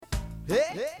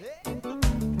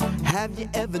Have you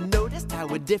ever noticed how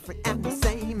we're different and the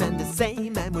same and the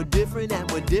same, and we're different and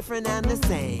we're different and the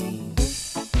same?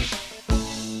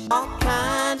 All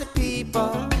kinds of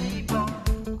people,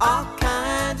 all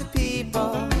kinds of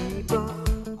people,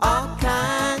 all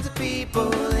kinds of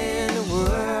people in the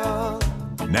world.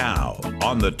 Now,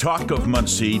 on the Talk of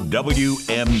Muncie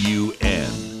WMUN,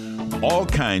 All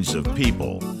Kinds of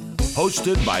People,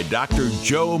 hosted by Dr.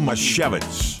 Joe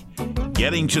Mashevitz.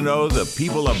 Getting to know the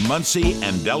people of Muncie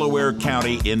and Delaware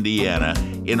County, Indiana,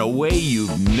 in a way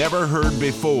you've never heard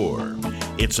before.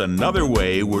 It's another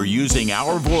way we're using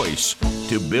our voice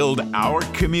to build our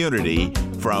community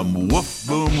from Woof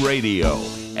Boom Radio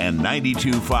and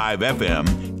 92.5 FM,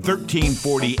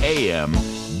 1340 AM,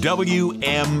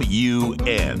 WMUN.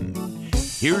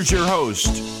 Here's your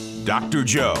host, Dr.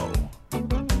 Joe.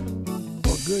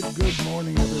 Well, good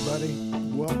morning, everybody.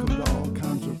 Welcome to All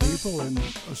Kinds of People, and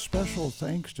a special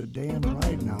thanks to Dan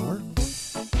Ridenour,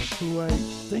 who I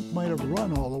think might have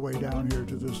run all the way down here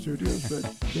to the studios. But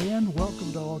Dan,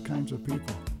 welcome to All Kinds of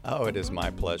People. Oh, it is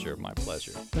my pleasure,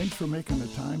 Thanks for making the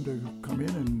time to come in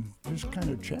and just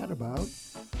kind of chat about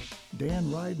Dan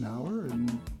Ridenour and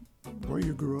where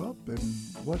you grew up and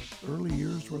what early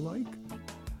years were like.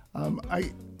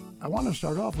 I want to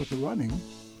start off with the running,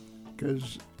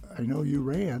 because I know you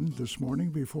ran this morning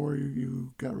before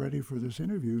you got ready for this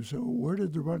interview. So where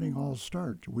did the running all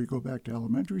start? Do we go back to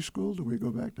elementary school? Do we go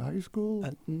back to high school?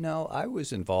 No, I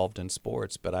was involved in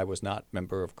sports, but I was not a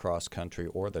member of cross country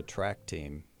or the track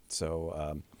team.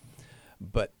 So,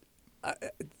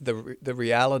 the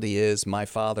reality is my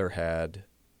father had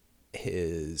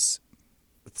his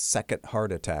second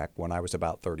heart attack when I was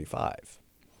about 35.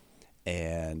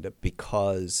 And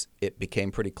because it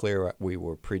became pretty clear we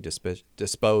were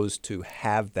predisposed to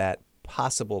have that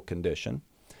possible condition,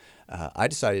 I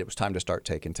decided it was time to start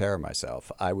taking care of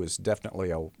myself. I was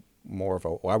definitely more of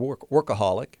a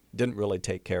workaholic, didn't really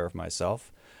take care of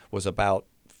myself, was about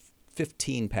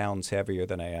 15 pounds heavier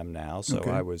than I am now. So okay.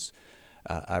 I was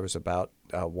about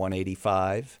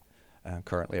 185,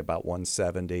 currently about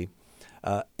 170.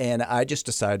 And I just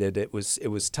decided it was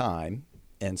time.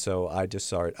 And so I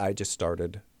just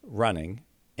started running,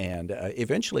 and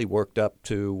eventually worked up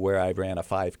to where I ran a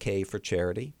 5K for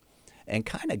charity, and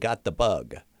kind of got the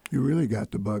bug. You really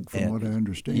got the bug, from what I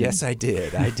understand. Yes, I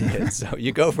did. So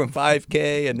you go from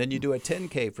 5K, and then you do a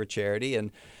 10K for charity,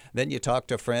 and then you talk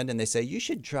to a friend, and they say you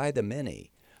should try the Mini,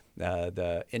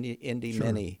 the Indy sure.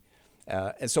 Mini,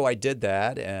 and so I did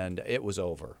that, and it was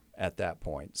over at that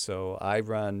point. So I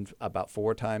run about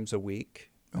 4 times a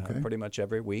week, okay. Pretty much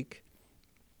every week.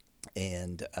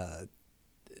 And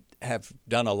have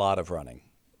done a lot of running.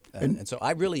 And so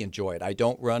I really enjoy it. I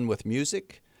don't run with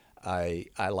music. I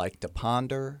like to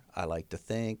ponder. I like to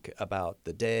think about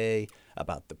the day,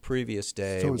 about the previous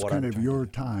day. So it's kind of your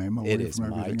time away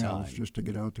from everything else, just to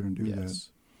get out there and do that.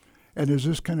 And is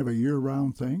this kind of a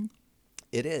year-round thing?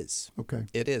 It is. Okay.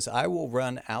 It is. I will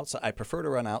run outside. I prefer to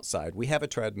run outside. We have a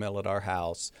treadmill at our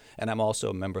house, and I'm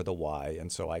also a member of the Y,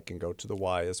 and so I can go to the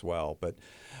Y as well. But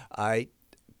I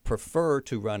prefer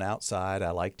to run outside. I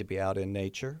like to be out in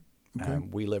nature. Okay.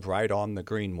 We live right on the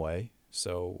Greenway,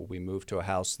 so we moved to a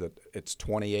house that it's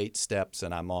 28 steps,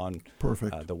 and I'm on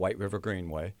the White River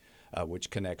Greenway, which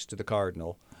connects to the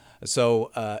Cardinal. So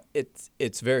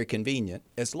it's very convenient.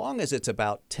 As long as it's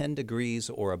about 10 degrees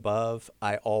or above,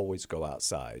 I always go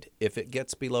outside. If it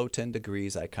gets below 10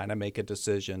 degrees, I kind of make a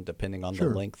decision depending on the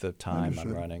length of time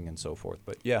I'm running and so forth.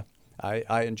 But yeah,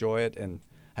 I enjoy it and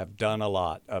have done a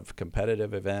lot of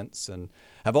competitive events, and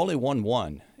have only won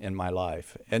one in my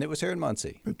life, and it was here in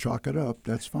Muncie. But chalk it up.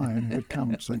 That's fine. It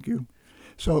counts. Thank you.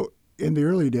 So in the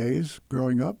early days,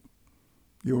 growing up,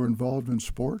 you were involved in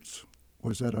sports.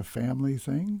 Was that a family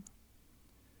thing?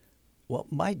 Well,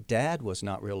 my dad was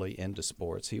not really into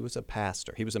sports. He was a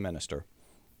pastor. He was a minister.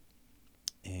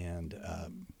 And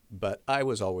but I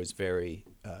was always very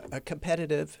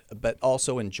competitive, but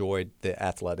also enjoyed the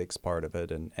athletics part of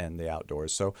it and the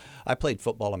outdoors. So I played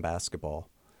football and basketball.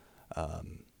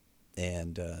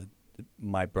 And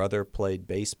my brother played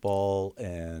baseball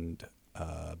and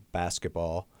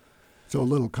basketball. So a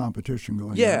little competition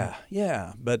going on.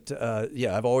 Yeah. But,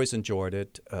 I've always enjoyed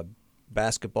it.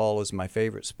 Basketball is my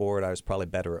favorite sport. I was probably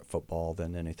better at football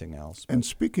than anything else. And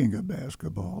speaking of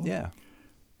basketball,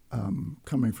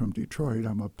 coming from Detroit,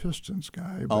 I'm a Pistons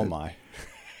guy. Oh, my.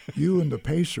 You and the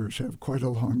Pacers have quite a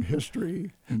long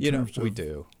history in terms of we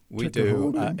do. We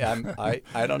do. I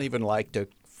don't even like to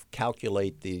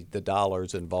calculate the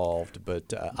dollars involved,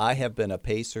 but I have been a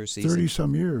Pacer season.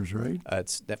 30-some years, right?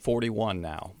 It's 41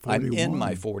 now. 41. I'm in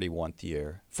my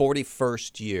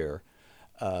 41st year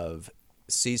of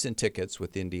season tickets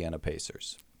with the Indiana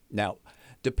Pacers. Now,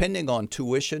 depending on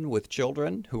tuition with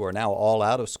children who are now all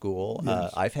out of school,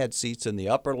 Yes. I've had seats in the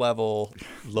upper level,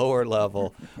 lower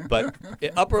level, but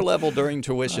upper level during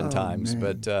tuition times.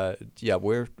 man. But yeah,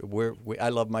 I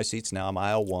love my seats now. I'm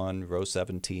aisle 1, row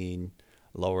 17,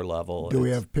 lower level. Do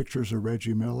we have pictures of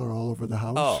Reggie Miller all over the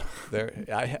house? Oh,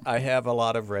 I have a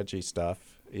lot of Reggie stuff.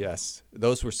 Yes,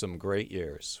 those were some great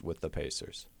years with the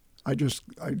Pacers. I just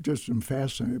am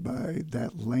fascinated by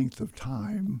that length of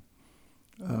time.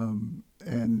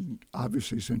 And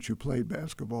obviously, since you played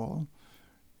basketball,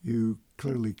 you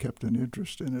clearly kept an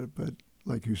interest in it. But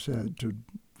like you said, to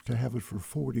have it for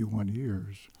 41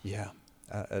 years. Yeah.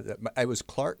 I was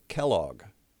Clark Kellogg's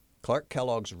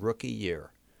rookie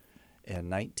year in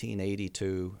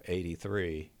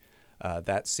 1982-83.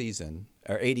 That season,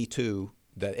 or 82,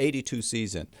 that 82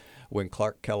 season, when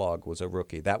Clark Kellogg was a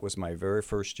rookie. That was my very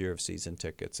first year of season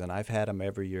tickets, and I've had them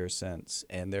every year since.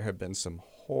 And there have been some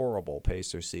horrible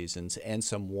Pacer seasons and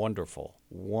some wonderful,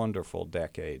 wonderful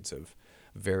decades of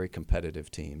very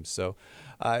competitive teams. So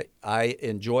I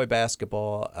enjoy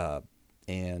basketball,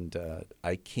 and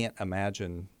I can't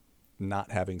imagine not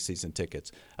having season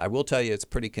tickets. I will tell you it's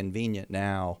pretty convenient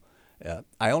now.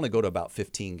 I only go to about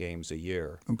 15 games a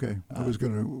year. Okay. I was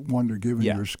going to wonder, given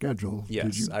yeah. your schedule.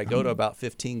 Yes, I go to about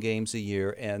 15 games a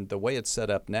year, and the way it's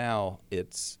set up now,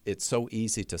 it's so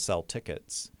easy to sell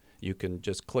tickets. You can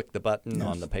just click the button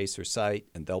on the Pacer site,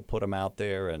 and they'll put them out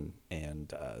there, and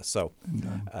so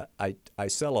I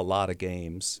sell a lot of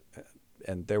games,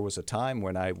 and there was a time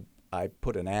when I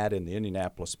put an ad in the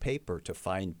Indianapolis paper to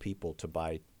find people to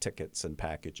buy tickets and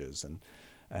packages, and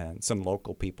some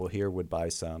local people here would buy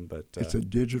some, but it's a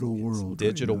digital world.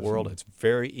 Digital right? world. It's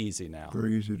very easy now.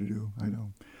 Very easy to do. I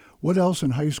know. What else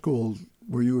in high school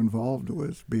were you involved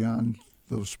with beyond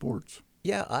those sports?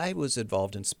 Yeah, I was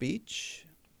involved in speech.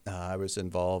 I was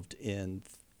involved in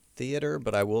theater,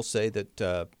 but I will say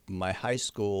that my high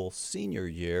school senior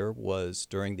year was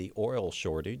during the oil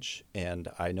shortage, and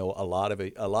I know a lot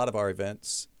of our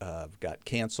events got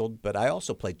canceled. But I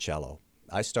also played cello.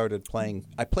 I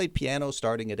played piano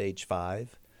starting at age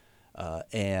 5,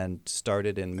 and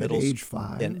started in age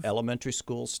 5? In elementary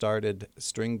school, started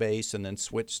string bass, and then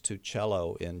switched to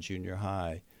cello in junior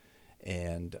high.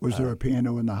 And was there a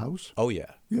piano in the house? Oh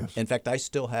yeah. Yes. In fact, I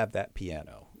still have that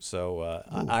piano. So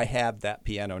I have that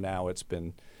piano now. It's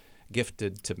been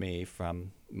gifted to me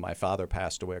from my father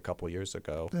passed away a couple years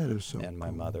ago. That is so and my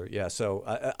cool. mother. Yeah. So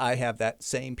I have that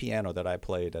same piano that I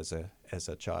played as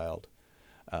a child.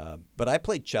 But I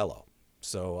played cello,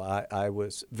 so I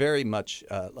was very much,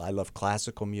 I love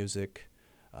classical music.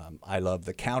 I love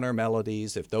the counter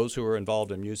melodies. If those who are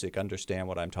involved in music understand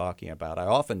what I'm talking about. I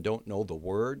often don't know the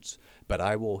words, but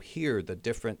I will hear the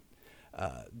different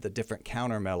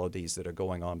counter melodies that are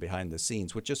going on behind the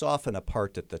scenes, which is often a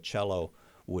part that the cello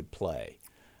would play.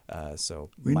 So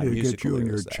we my need to get musical you and ear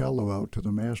your is that. cello out to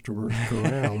the Masterworks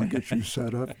Chorale and get you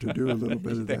set up to do a little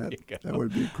bit of There that. you go. That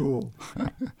would be cool.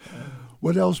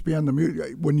 What else beyond the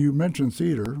music? When you mentioned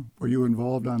theater, were you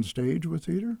involved on stage with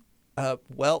theater?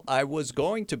 Well, I was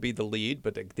going to be the lead,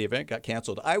 but the event got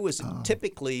canceled. I was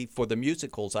typically, for the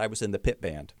musicals, I was in the pit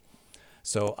band.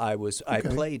 So I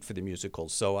played for the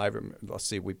musicals. So let's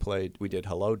see, we did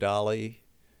Hello, Dolly,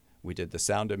 we did The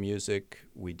Sound of Music,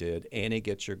 we did Annie,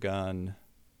 Get Your Gun,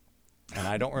 and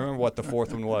I don't remember what the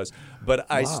fourth one was. But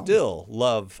I still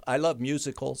love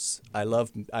musicals. I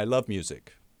love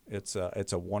music. It's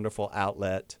a wonderful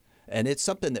outlet, and it's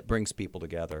something that brings people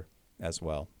together as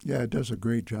well. Yeah, it does a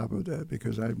great job of that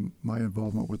because my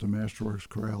involvement with the Masterworks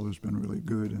Chorale has been really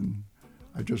good, and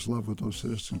I just love when those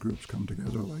citizen groups come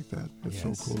together like that. It's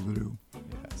so cool to do.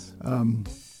 Yes.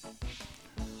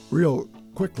 Real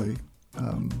quickly,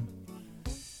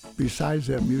 besides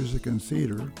that music and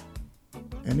theater,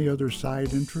 any other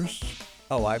side interests?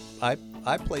 Oh, I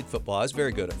played football. I was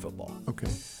very good at football. Okay.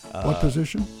 What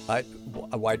position? A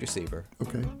wide receiver.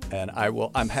 Okay. And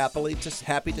I'm happy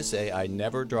to say I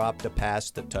never dropped a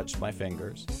pass that touched my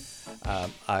fingers.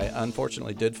 I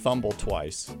unfortunately did fumble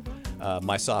twice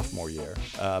my sophomore year,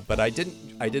 but I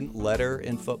didn't letter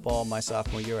in football my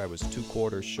sophomore year. I was 2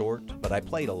 quarters short, but I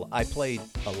played a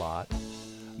lot.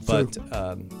 But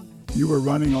you were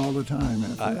running all the time.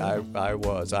 I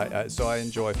was. So I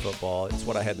enjoy football. It's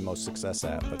what I had the most success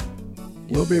at. But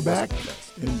we'll be back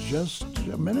in just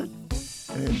a minute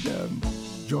and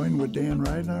join with Dan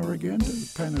Ridenour again to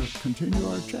kind of continue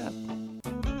our chat.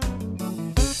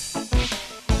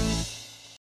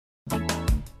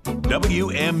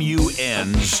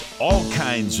 WMUN's All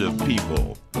Kinds of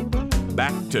People.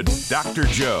 Back to Dr.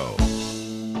 Joe.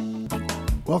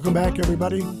 Welcome back,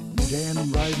 everybody. Dan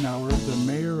Ridenour, the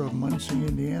mayor of Muncie,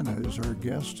 Indiana, is our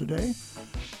guest today.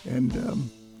 And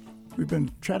we've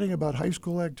been chatting about high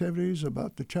school activities,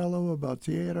 about the cello, about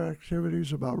theater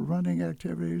activities, about running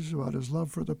activities, about his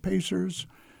love for the Pacers.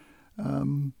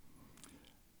 I'm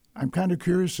kind of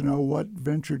curious to know what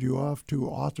ventured you off to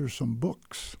author some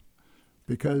books,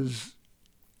 because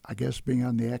I guess being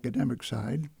on the academic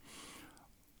side,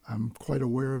 I'm quite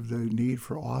aware of the need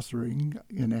for authoring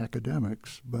in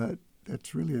academics, but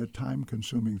it's really a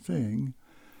time-consuming thing.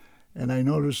 And I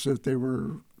noticed that they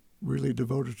were really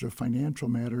devoted to financial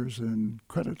matters and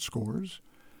credit scores.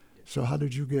 So how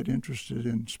did you get interested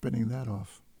in spinning that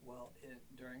off? Well,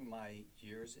 during my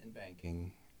years in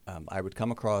banking, I would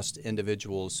come across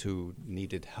individuals who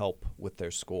needed help with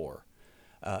their score.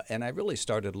 And I really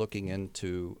started looking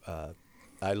into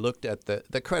I looked at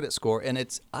the credit score, and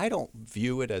I don't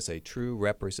view it as a true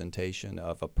representation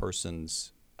of a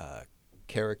person's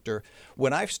character.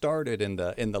 When I started in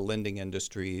the lending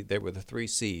industry, there were the 3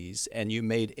 C's, and you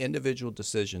made individual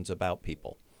decisions about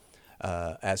people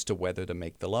as to whether to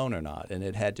make the loan or not. And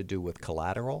it had to do with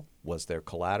collateral. Was there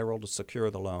collateral to secure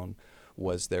the loan?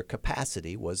 Was there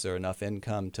capacity? Was there enough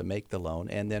income to make the loan?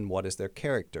 And then what is their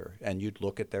character? And you'd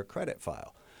look at their credit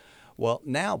file. Well,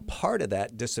 now part of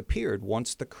that disappeared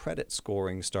once the credit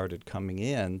scoring started coming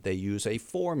in. They use a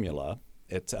formula.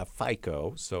 It's a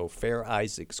FICO. So Fair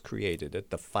Isaacs created it.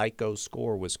 The FICO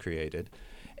score was created.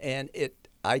 And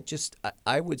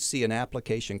I would see an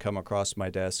application come across my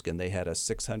desk, and they had a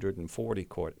 640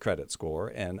 credit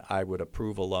score, and I would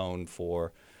approve a loan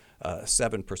for a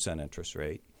 7% interest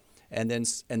rate. And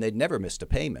they'd never missed a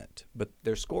payment, but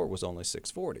their score was only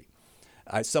 640.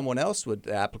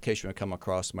 The application would come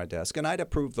across my desk, and I'd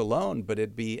approve the loan, but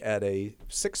it'd be at a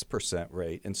 6%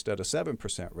 rate instead of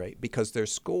 7% rate because their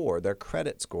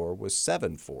credit score was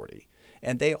 740,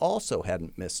 and they also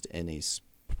hadn't missed any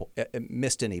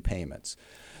payments.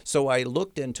 So I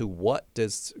looked into what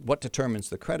determines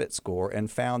the credit score and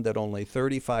found that only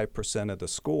 35% of the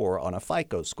score on a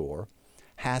FICO score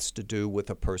has to do with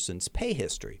a person's pay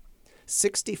history.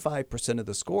 65% of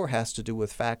the score has to do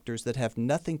with factors that have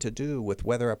nothing to do with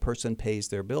whether a person pays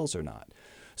their bills or not.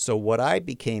 So what I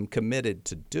became committed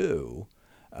to do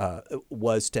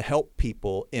was to help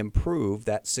people improve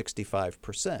that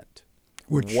 65%.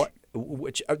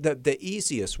 The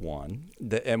easiest one,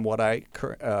 and what I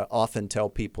often tell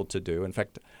people to do. In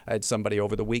fact, I had somebody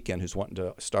over the weekend who's wanting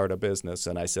to start a business,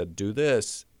 and I said, do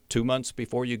this 2 months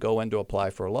before you go in to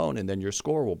apply for a loan, and then your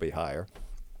score will be higher.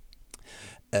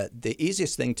 The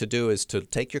easiest thing to do is to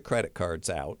take your credit cards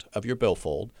out of your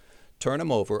billfold, turn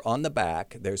them over. On the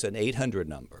back, there's an 800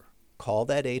 number. Call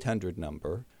that 800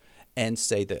 number and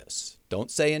say this.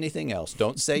 Don't say anything else.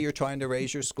 Don't say you're trying to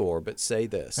raise your score, but say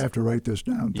this. I have to write this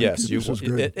down. Yes,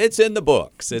 it's in the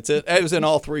books. It was in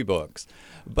all 3 books.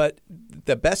 But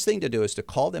the best thing to do is to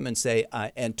call them and say,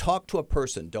 and talk to a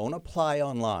person. Don't apply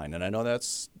online. And I know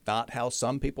that's not how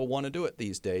some people want to do it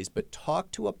these days, but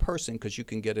talk to a person because you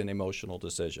can get an emotional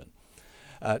decision.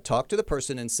 Talk to the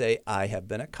person and say, I have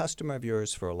been a customer of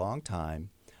yours for a long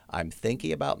time. I'm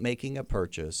thinking about making a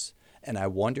purchase, and I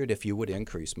wondered if you would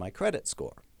increase my credit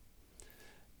score.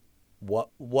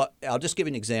 I'll just give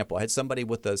you an example. I had somebody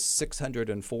with a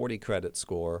 640 credit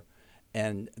score,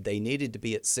 and they needed to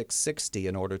be at 660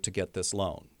 in order to get this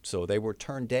loan. So they were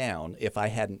turned down if I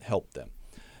hadn't helped them.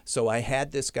 So I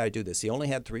had this guy do this. He only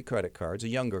had 3 credit cards, a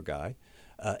younger guy,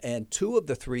 and 2 of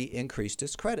the 3 increased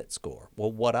his credit score.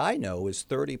 Well, what I know is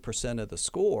 30% of the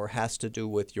score has to do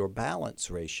with your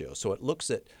balance ratio. So it looks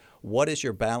at what is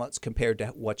your balance compared to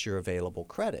what's your available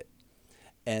credit.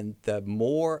 And the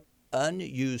more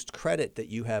unused credit that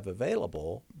you have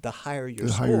available, the higher your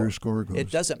score. The higher your score goes. It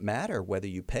doesn't matter whether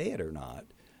you pay it or not.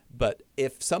 But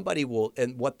if somebody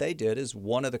and what they did is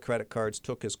one of the credit cards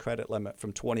took his credit limit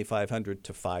from $2,500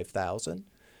 to $5,000,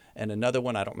 and another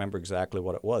one, I don't remember exactly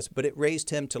what it was, but it raised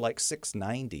him to like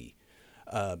 $690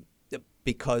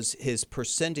 because his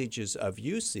percentages of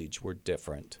usage were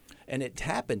different. And it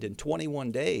happened in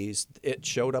 21 days. It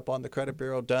showed up on the credit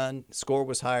bureau, done, score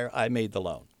was higher, I made the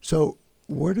loan. So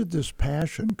where did this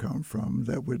passion come from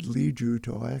that would lead you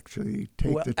to actually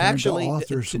take the time to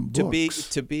author some books?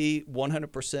 To be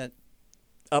 100%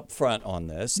 upfront on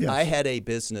this, yes. I had a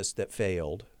business that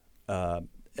failed, and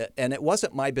it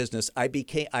wasn't my business.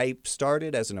 I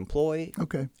started as an employee.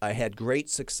 Okay. I had great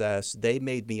success. They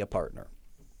made me a partner.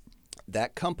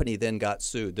 That company then got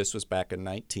sued. This was back in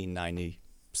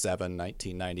 1997,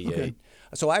 1998. Okay.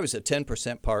 So I was a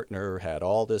 10% partner, had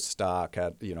all this stock,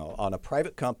 on a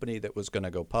private company that was going to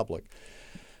go public.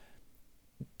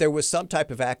 There was some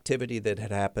type of activity that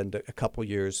had happened a couple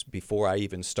years before I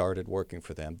even started working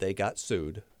for them. They got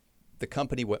sued. the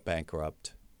company went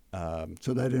bankrupt.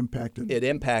 So that impacted? It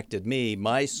impacted me.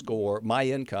 My score, my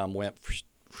income went,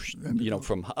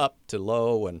 from up to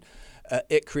low, and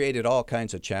it created all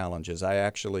kinds of challenges. I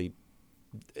actually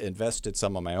invested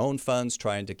some of my own funds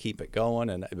trying to keep it going,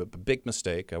 and a big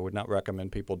mistake. I would not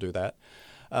recommend people do that.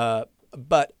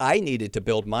 But I needed to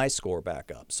build my score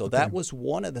back up. So that was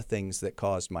one of the things that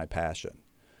caused my passion.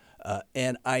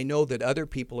 And I know that other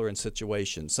people are in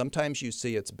situations. Sometimes you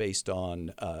see it's based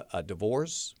on a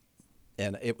divorce.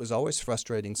 And it was always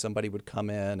frustrating. Somebody would come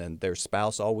in and their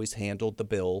spouse always handled the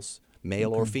bills,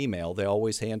 male or female. They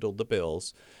always handled the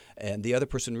bills. And the other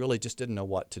person really just didn't know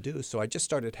what to do. So I just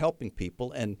started helping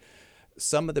people. And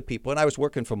some of the people, and I was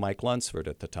working for Mike Lunsford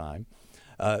at the time,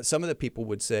 some of the people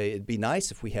would say, it'd be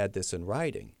nice if we had this in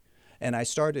writing. And I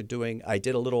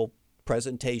did a little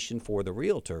presentation for the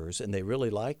realtors, and they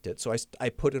really liked it. So I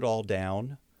put it all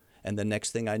down. And the next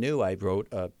thing I knew, I wrote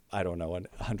a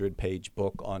 100-page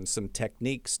book on some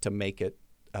techniques to make it,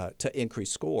 to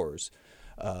increase scores.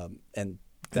 And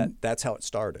that's how it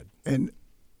started. And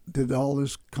did all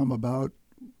this come about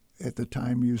at the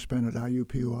time you spent at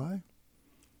IUPUI?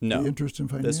 No. The interest in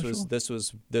financial? This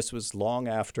was long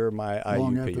after my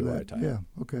IUPUI time. Yeah,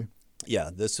 okay.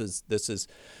 Yeah, this is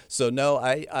so no,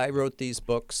 I wrote these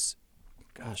books,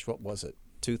 gosh, what was it?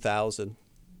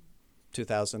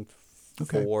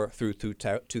 2004 through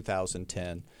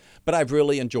 2010. But I've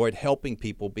really enjoyed helping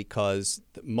people because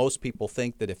most people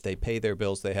think that if they pay their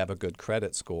bills, they have a good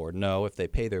credit score. No, if they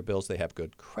pay their bills, they have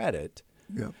good credit.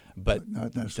 Yeah, but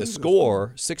the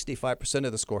score, 65%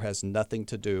 of the score has nothing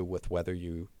to do with whether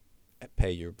you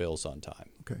pay your bills on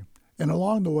time. Okay. And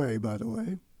along the way, by the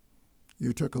way,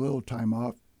 you took a little time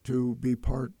off to be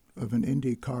part of an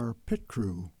IndyCar pit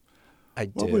crew. I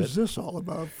did. What was this all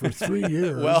about for 3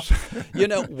 years? Well,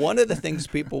 one of the things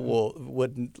people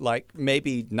would like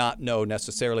maybe not know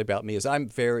necessarily about me is I'm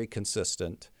very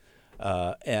consistent,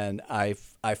 and I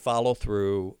follow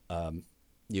through.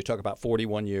 You talk about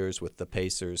 41 years with the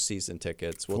Pacers season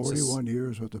tickets. 41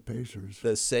 years with the Pacers.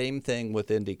 The same thing with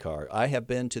IndyCar. I have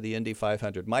been to the Indy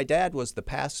 500. My dad was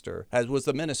was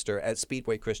the minister at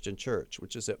Speedway Christian Church,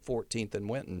 which is at 14th and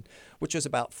Winton, which is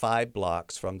about 5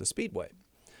 blocks from the Speedway.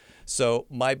 So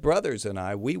my brothers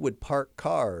and we would park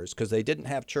cars because they didn't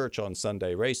have church on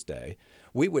Sunday race day.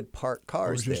 We would park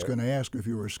cars there. I was just going to ask if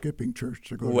you were skipping church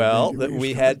to go to the Indy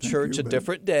we had church a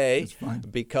different day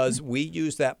because we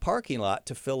used that parking lot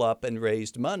to fill up and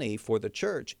raised money for the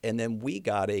church. And then we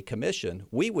got a commission.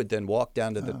 We would then walk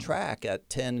down to the track at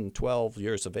 10 and 12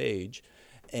 years of age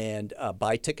and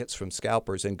buy tickets from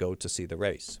scalpers and go to see the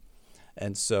race.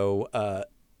 And so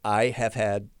I have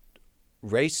had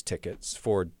race tickets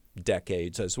for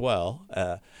decades as well.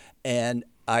 And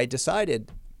I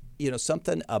decided,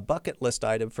 a bucket list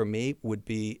item for me would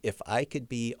be if I could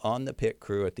be on the pit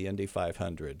crew at the Indy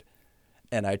 500.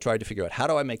 And I tried to figure out, how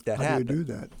do I make that happen? How do you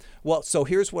do that? Well, so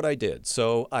here's what I did.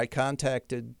 So I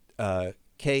contacted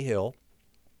Cahill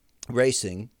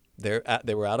Racing.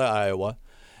 They were out of Iowa,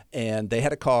 and they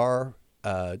had a car,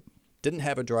 didn't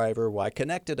have a driver. Well, I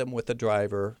connected them with a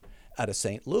driver out of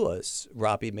St. Louis,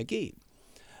 Robbie McGee.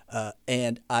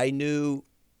 And I knew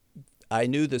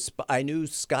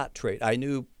Scott Trade. I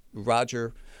knew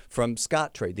Roger from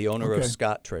Scott Trade, the owner of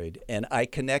Scott Trade, and I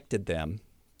connected them,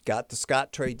 got the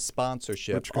Scott Trade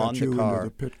sponsorship on the car,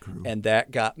 the pit crew. And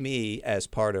that got me as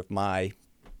part of my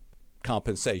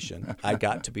compensation. I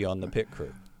got to be on the pit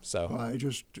crew. So well, I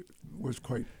just was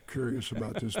quite curious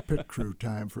about this pit crew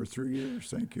time for 3 years.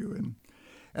 Thank you,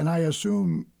 and I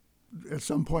assume at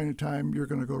some point in time, you're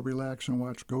going to go relax and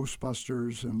watch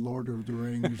Ghostbusters and Lord of the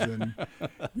Rings and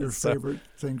your favorite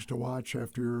things to watch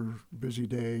after your busy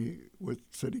day with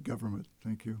city government.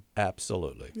 Thank you.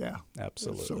 Absolutely. Yeah.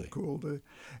 Absolutely. That's so cool.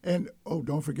 And,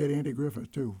 don't forget Andy Griffith,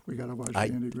 too. We got to watch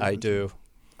Andy Griffith. I do.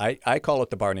 I call it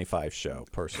the Barney Fife Show,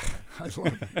 personally. I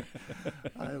love it.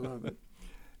 I love it.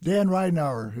 Dan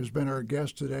Ridenour has been our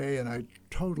guest today, and I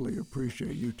totally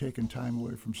appreciate you taking time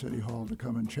away from City Hall to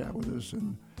come and chat with us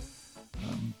and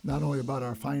not only about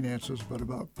our finances, but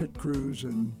about pit crews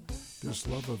and this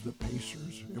love of the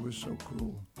Pacers. It was so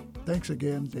cool. Thanks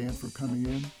again, Dan, for coming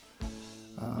in.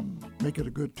 Make it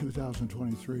a good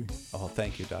 2023. Oh,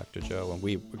 thank you, Dr. Joe, and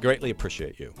we greatly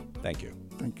appreciate you. Thank you.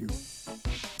 Thank you.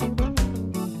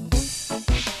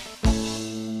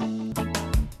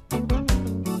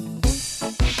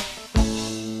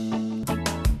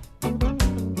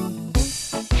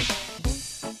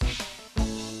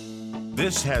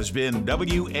 This has been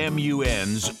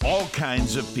WMUN's All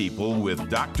Kinds of People with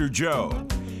Dr. Joe.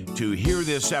 To hear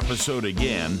this episode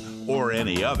again or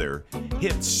any other,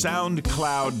 hit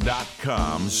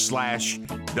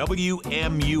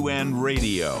soundcloud.com/WMUN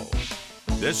Radio.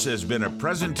 This has been a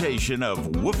presentation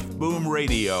of Woof Boom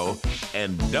Radio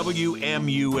and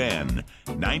WMUN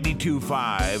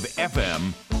 92.5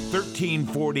 FM,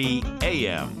 1340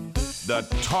 AM, the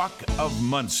Talk of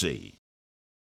Muncie.